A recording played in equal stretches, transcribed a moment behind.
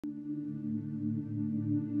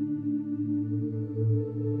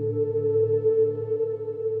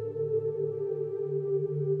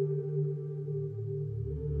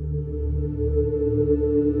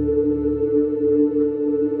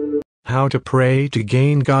How to pray to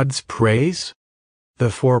gain God's praise? The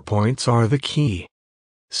 4 points are the key.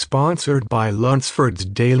 Sponsored by Lunsford's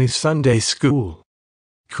Daily Sunday School.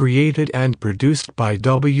 Created and produced by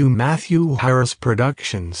W. Matthew Harris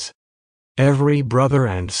Productions. Every brother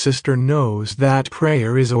and sister knows that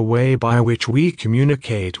prayer is a way by which we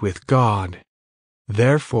communicate with God.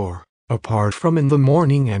 Therefore, apart from in the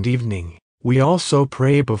morning and evening, we also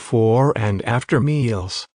pray before and after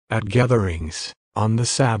meals, at gatherings, on the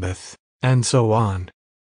Sabbath, and so on.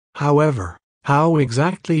 However, how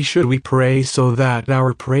exactly should we pray so that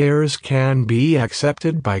our prayers can be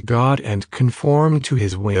accepted by God and conform to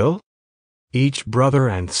His will? Each brother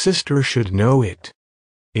and sister should know it.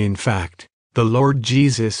 In fact, the Lord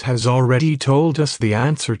Jesus has already told us the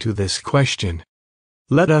answer to this question.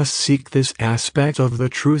 Let us seek this aspect of the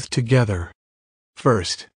truth together.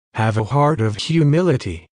 First, have a heart of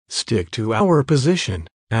humility, stick to our position,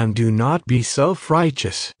 and do not be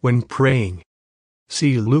self-righteous when praying.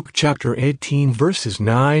 See Luke chapter 18 verses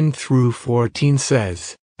 9 through 14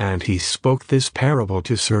 says, "And he spoke this parable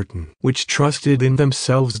to certain which trusted in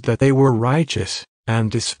themselves that they were righteous, and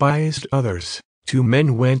despised others. 2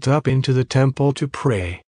 men went up into the temple to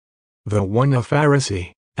pray. The one a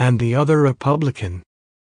Pharisee, and the other a publican.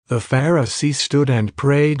 The Pharisee stood and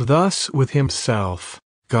prayed thus with himself,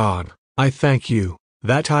 God, I thank you,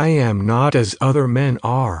 that I am not as other men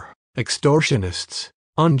are, extortionists,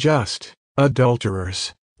 unjust,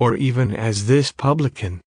 adulterers, or even as this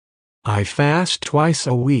publican. I fast twice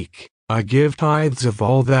a week, I give tithes of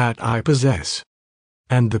all that I possess.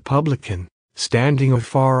 And the publican, standing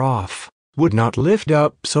afar off, would not lift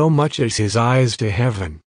up so much as his eyes to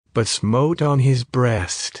heaven, but smote on his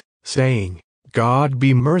breast, saying, God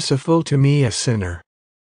be merciful to me a sinner.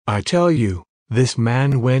 I tell you, this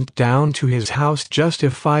man went down to his house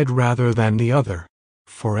justified rather than the other.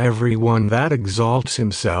 For everyone that exalts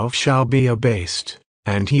himself shall be abased,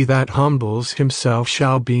 and he that humbles himself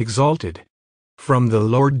shall be exalted." From the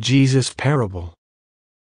Lord Jesus parable.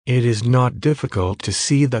 It is not difficult to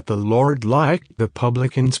see that the Lord liked the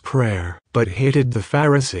publican's prayer, but hated the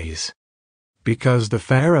Pharisees. Because the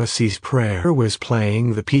Pharisee's prayer was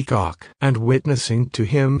playing the peacock and witnessing to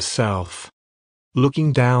himself.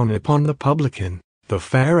 Looking down upon the publican, the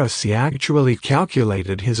Pharisee actually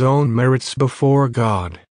calculated his own merits before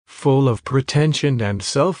God, full of pretension and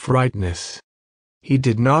self-rightness. He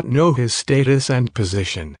did not know his status and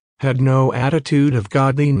position, had no attitude of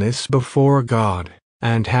godliness before God,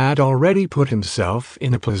 and had already put himself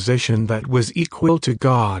in a position that was equal to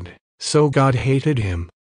God, so God hated him.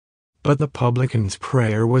 But the publican's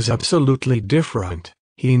prayer was absolutely different.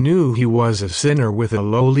 He knew he was a sinner with a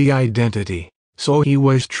lowly identity, so he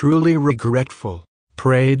was truly regretful,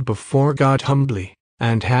 prayed before God humbly,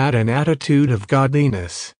 and had an attitude of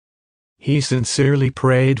godliness. He sincerely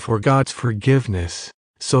prayed for God's forgiveness,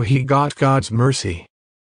 so he got God's mercy.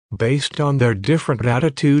 Based on their different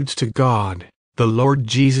attitudes to God, the Lord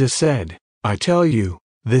Jesus said, I tell you,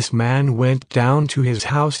 this man went down to his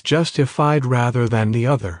house justified rather than the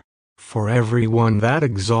other. For everyone that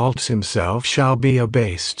exalts himself shall be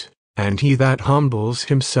abased, and he that humbles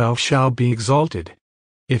himself shall be exalted.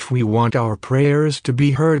 If we want our prayers to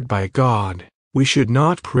be heard by God, we should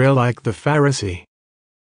not pray like the Pharisee,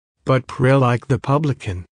 but pray like the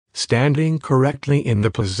publican, standing correctly in the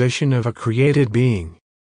position of a created being.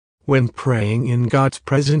 When praying in God's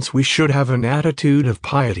presence, we should have an attitude of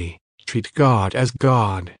piety, treat God as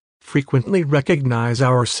God, frequently recognize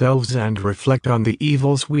ourselves and reflect on the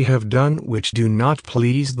evils we have done which do not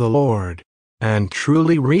please the Lord, and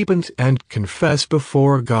truly repent and confess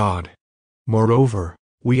before God. Moreover,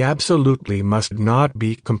 we absolutely must not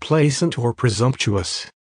be complacent or presumptuous.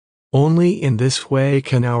 Only in this way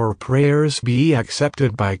can our prayers be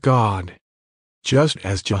accepted by God. Just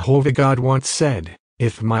as Jehovah God once said,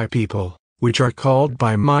 if my people, which are called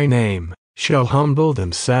by my name, shall humble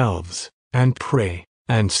themselves, and pray,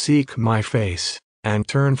 and seek my face, and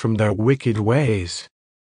turn from their wicked ways,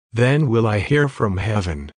 then will I hear from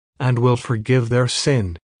heaven, and will forgive their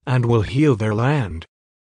sin, and will heal their land.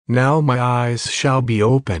 Now my eyes shall be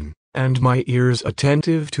open, and my ears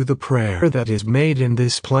attentive to the prayer that is made in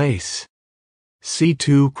this place. See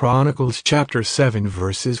 2 Chronicles chapter 7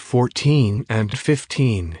 verses 14 and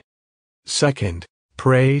 15. Second,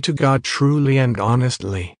 pray to God truly and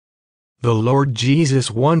honestly. The Lord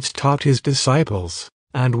Jesus once taught his disciples,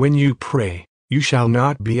 and when you pray, you shall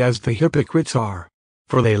not be as the hypocrites are,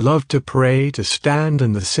 for they love to pray to stand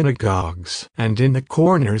in the synagogues and in the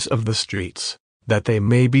corners of the streets, that they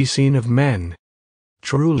may be seen of men.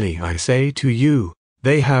 Truly I say to you,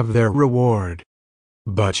 they have their reward.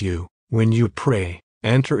 But you, when you pray,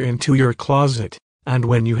 enter into your closet, and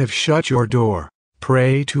when you have shut your door,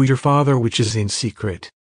 pray to your Father which is in secret.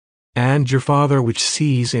 And your Father which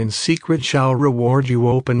sees in secret shall reward you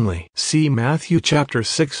openly. See Matthew chapter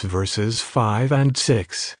 6 verses 5 and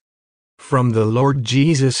 6. From the Lord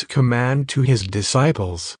Jesus' command to his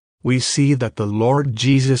disciples, we see that the Lord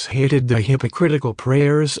Jesus hated the hypocritical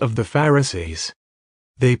prayers of the Pharisees.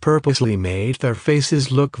 They purposely made their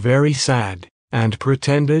faces look very sad, and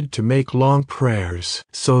pretended to make long prayers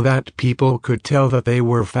so that people could tell that they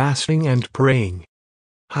were fasting and praying.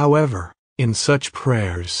 However, in such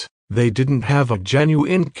prayers, they didn't have a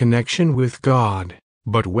genuine connection with God,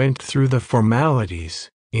 but went through the formalities,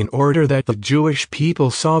 in order that the Jewish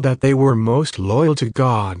people saw that they were most loyal to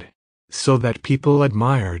God, so that people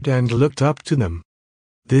admired and looked up to them.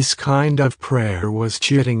 This kind of prayer was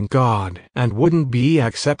cheating God and wouldn't be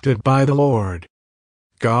accepted by the Lord.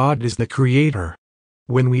 God is the Creator.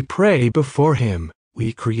 When we pray before Him,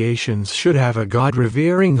 we creations should have a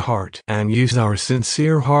God-revering heart and use our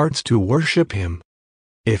sincere hearts to worship Him.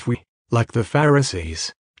 If we, like the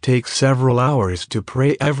Pharisees, take several hours to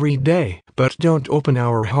pray every day but don't open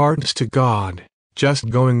our hearts to God, just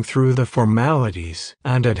going through the formalities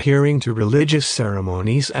and adhering to religious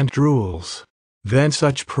ceremonies and rules, then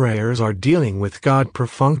such prayers are dealing with God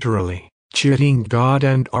perfunctorily, cheating God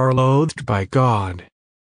and are loathed by God.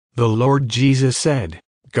 The Lord Jesus said,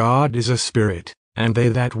 "God is a spirit, and they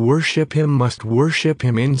that worship Him must worship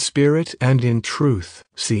Him in spirit and in truth."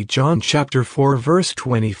 See John chapter 4 verse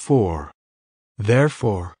 24.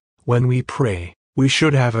 Therefore, when we pray, we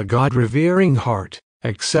should have a God-revering heart,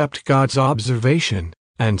 accept God's observation,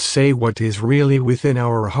 and say what is really within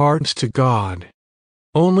our hearts to God.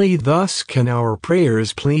 Only thus can our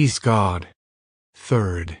prayers please God.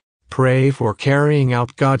 Third, pray for carrying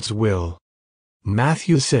out God's will.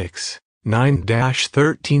 Matthew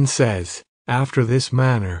 6:9-13 says, "After this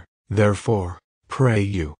manner, therefore, pray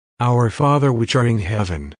you, Our Father which art in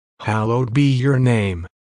heaven, hallowed be your name.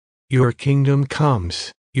 Your kingdom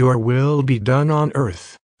comes, your will be done on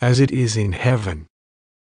earth, as it is in heaven.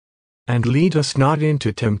 And lead us not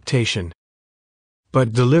into temptation,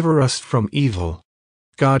 but deliver us from evil."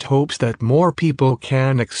 God hopes that more people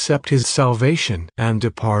can accept His salvation and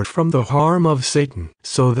depart from the harm of Satan,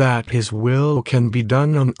 so that His will can be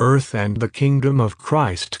done on earth and the kingdom of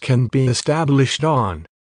Christ can be established on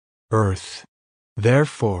earth.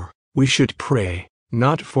 Therefore, we should pray,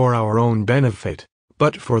 not for our own benefit,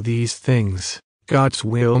 but for these things: God's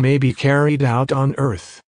will may be carried out on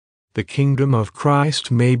earth. The kingdom of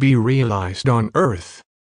Christ may be realized on earth.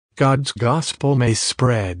 God's gospel may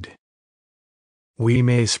spread. We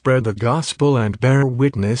may spread the gospel and bear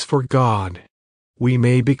witness for God. We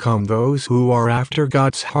may become those who are after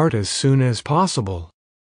God's heart as soon as possible.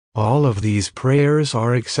 All of these prayers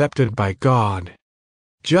are accepted by God.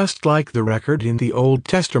 Just like the record in the Old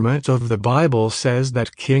Testament of the Bible says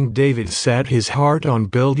that King David set his heart on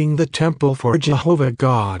building the temple for Jehovah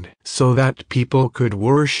God, so that people could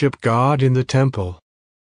worship God in the temple.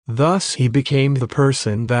 Thus he became the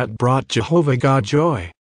person that brought Jehovah God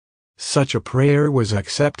joy. Such a prayer was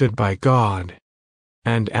accepted by God.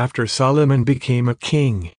 And after Solomon became a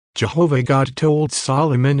king, Jehovah God told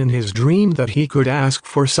Solomon in his dream that he could ask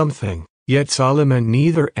for something, yet Solomon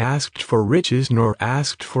neither asked for riches nor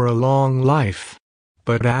asked for a long life,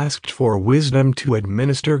 but asked for wisdom to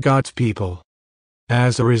administer God's people.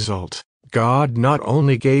 As a result, God not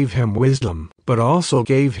only gave him wisdom, but also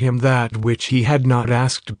gave him that which he had not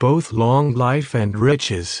asked, both long life and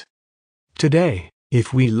riches. Today,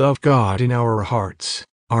 if we love God in our hearts,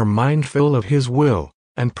 are mindful of His will,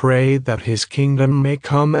 and pray that His kingdom may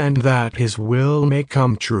come and that His will may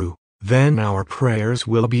come true, then our prayers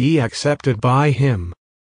will be accepted by Him.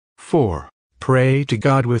 4. Pray to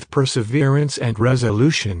God with perseverance and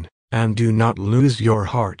resolution, and do not lose your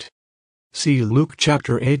heart. See Luke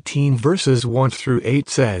chapter 18 verses 1-8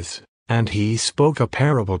 says, "And he spoke a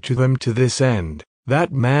parable to them to this end,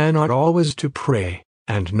 that man ought always to pray,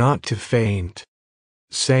 and not to faint.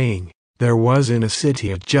 Saying, There was in a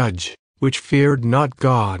city a judge, which feared not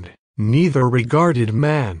God, neither regarded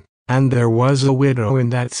man, and there was a widow in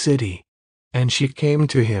that city. And she came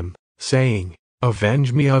to him, saying,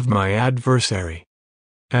 Avenge me of my adversary.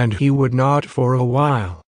 And he would not for a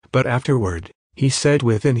while, but afterward, he said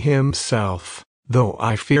within himself, Though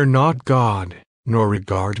I fear not God, nor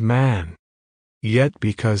regard man, yet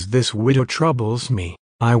because this widow troubles me,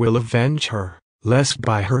 I will avenge her, lest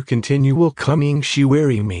by her continual coming she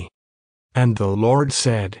weary me. And the Lord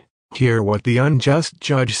said, Hear what the unjust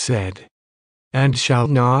judge said. And shall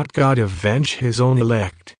not God avenge his own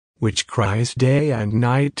elect, which cries day and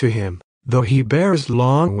night to him, though he bears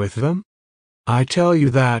long with them? I tell you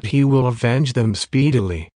that he will avenge them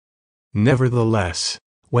speedily. Nevertheless,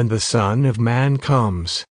 when the Son of Man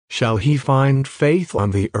comes, shall he find faith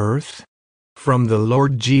on the earth? From the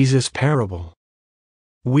Lord Jesus parable.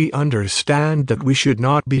 We understand that we should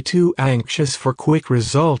not be too anxious for quick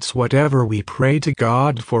results whatever we pray to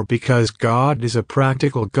God for, because God is a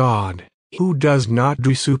practical God, who does not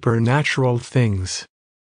do supernatural things.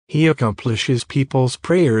 He accomplishes people's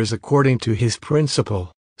prayers according to his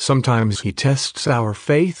principle. Sometimes he tests our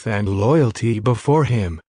faith and loyalty before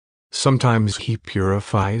him. Sometimes he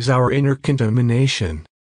purifies our inner contamination.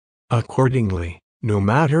 Accordingly, no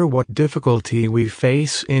matter what difficulty we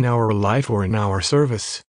face in our life or in our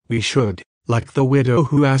service, we should, like the widow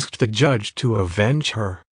who asked the judge to avenge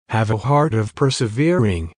her, have a heart of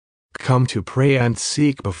persevering, come to pray and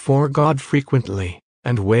seek before God frequently,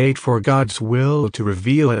 and wait for God's will to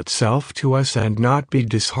reveal itself to us and not be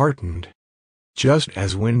disheartened. Just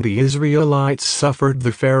as when the Israelites suffered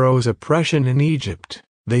the Pharaoh's oppression in Egypt,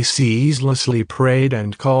 they ceaselessly prayed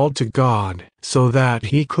and called to God so that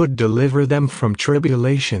he could deliver them from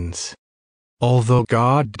tribulations. Although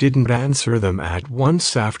God didn't answer them at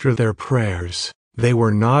once after their prayers, they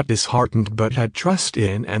were not disheartened but had trust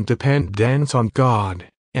in and dependence on God,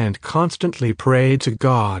 and constantly prayed to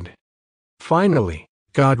God. Finally,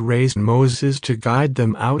 God raised Moses to guide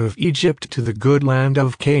them out of Egypt to the good land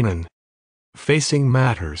of Canaan. Facing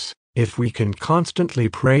matters, if we can constantly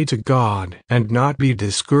pray to God and not be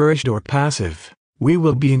discouraged or passive, we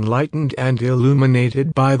will be enlightened and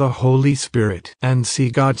illuminated by the Holy Spirit and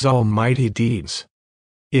see God's almighty deeds.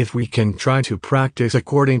 If we can try to practice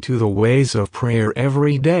according to the ways of prayer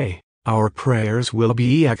every day, our prayers will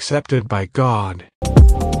be accepted by God.